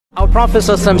Prophet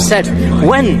ﷺ said,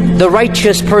 when the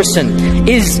righteous person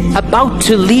is about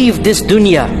to leave this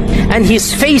dunya and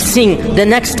he's facing the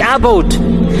next abode,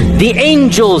 the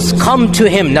angels come to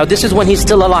him. Now this is when he's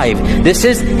still alive. This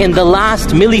is in the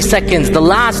last milliseconds, the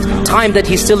last time that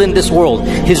he's still in this world.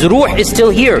 His ruh is still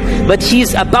here, but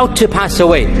he's about to pass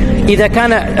away. إذا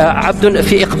كان عبد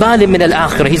في إقبال من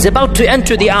الآخرة, he's about to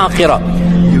enter the akhirah.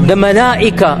 The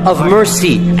malaika of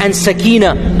mercy and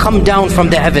sakina come down from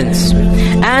the heavens,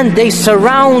 and they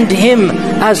surround him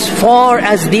as far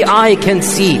as the eye can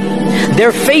see.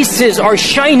 Their faces are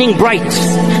shining bright.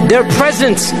 Their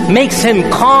presence makes him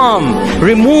calm,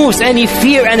 removes any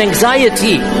fear and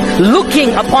anxiety. Looking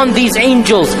upon these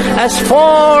angels as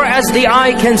far as the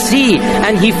eye can see,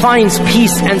 and he finds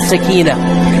peace and sakina.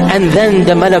 And then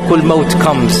the Malakul Maut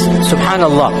comes.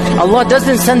 Subhanallah. Allah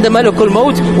doesn't send the Malakul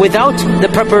Maut without the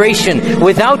preparation,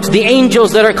 without the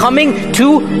angels that are coming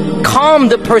to calm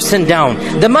the person down.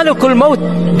 The Malakul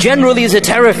Maut generally is a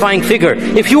terrifying figure.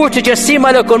 If you were to just see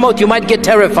Malakul Maut, you might get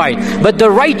terrified. But the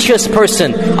righteous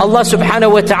person, Allah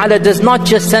subhanahu wa ta'ala does not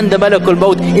just send the Malakul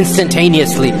Maut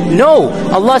instantaneously. No.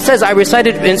 Allah says, I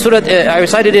recited in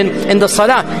the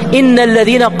Salah, إِنَّ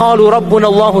الَّذِينَ قَالُوا رَبُّنَا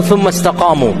اللَّهُ ثُمَّ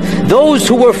اسْتَقَامُوا. Those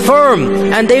who were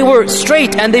firm and they were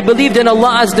straight and they believed in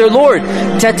Allah as their Lord,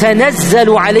 تَتَنَزَّلُ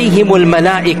عَلَيْهِمُ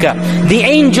الْمَلَائِكَةِ. The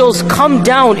angels come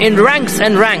down in ranks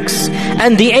and ranks,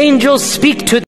 and the angels speak to them.